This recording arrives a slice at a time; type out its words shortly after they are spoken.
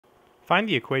Find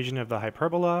the equation of the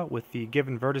hyperbola with the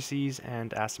given vertices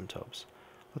and asymptotes.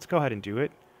 Let's go ahead and do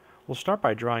it. We'll start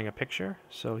by drawing a picture.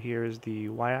 So here is the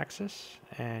y-axis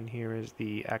and here is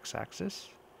the x-axis.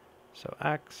 So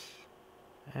x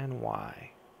and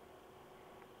y.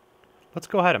 Let's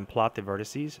go ahead and plot the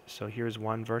vertices. So here's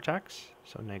one vertex,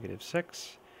 so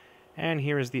 -6, and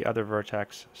here is the other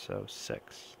vertex, so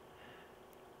 6.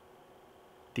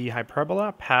 The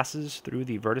hyperbola passes through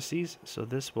the vertices, so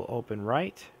this will open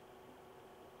right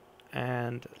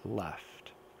and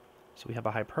left. So we have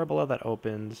a hyperbola that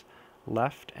opens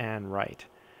left and right.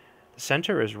 The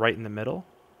center is right in the middle,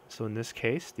 so in this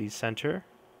case the center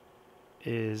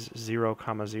is 0,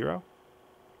 0.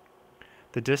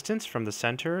 The distance from the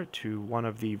center to one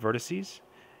of the vertices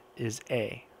is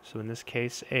a. So in this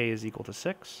case a is equal to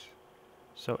 6,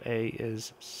 so a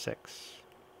is 6.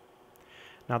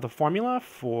 Now the formula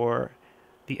for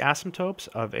the asymptotes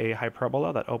of a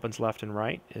hyperbola that opens left and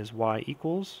right is y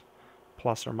equals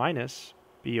plus or minus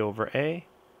b over a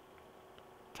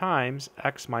times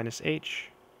x minus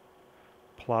h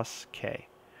plus k,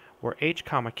 where h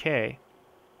comma k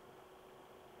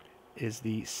is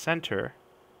the center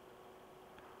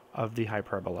of the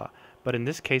hyperbola, but in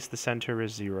this case the center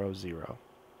is 0, 0,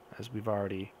 as we've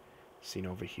already seen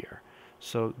over here.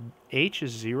 So h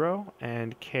is 0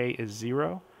 and k is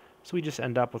 0, so we just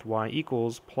end up with y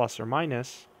equals plus or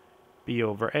minus b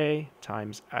over a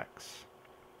times x.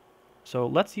 So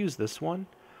let's use this one.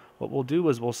 What we'll do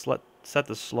is we'll set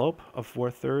the slope of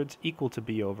 4/3 equal to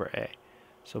b over a.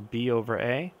 So b over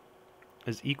a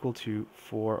is equal to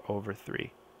 4 over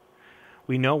 3.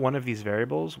 We know one of these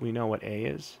variables, we know what a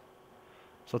is.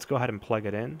 So let's go ahead and plug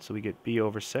it in. So we get b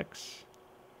over 6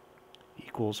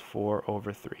 equals 4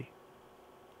 over 3.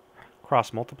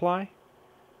 Cross multiply,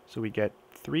 so we get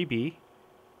 3b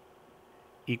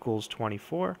equals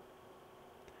 24,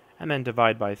 and then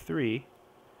divide by 3,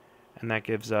 and that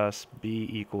gives us b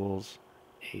equals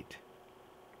 8.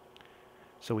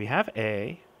 So we have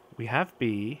a, we have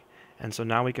b, and so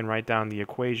now we can write down the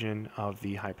equation of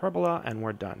the hyperbola, and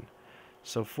we're done.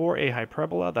 So for a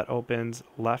hyperbola that opens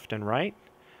left and right,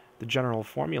 the general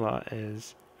formula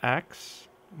is x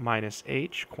minus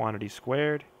h quantity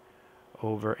squared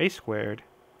over a squared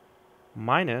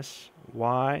minus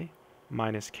y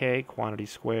minus k quantity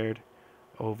squared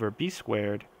over b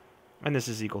squared, and this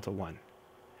is equal to 1.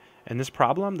 In this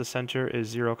problem, the center is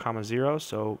 0, 0,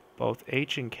 so both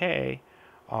h and k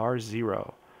are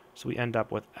 0. So we end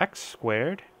up with x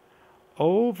squared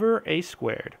over a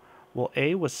squared. Well,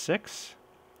 a was 6,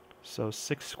 so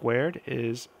 6 squared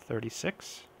is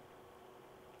 36.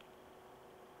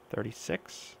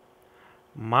 36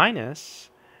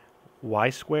 minus y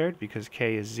squared, because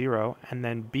k is 0, and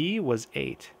then b was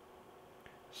 8.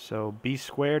 So b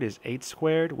squared is 8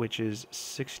 squared, which is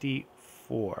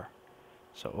 64.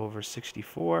 So over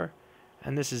 64,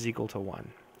 and this is equal to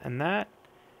 1. And that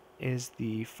is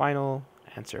the final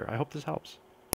answer. I hope this helps.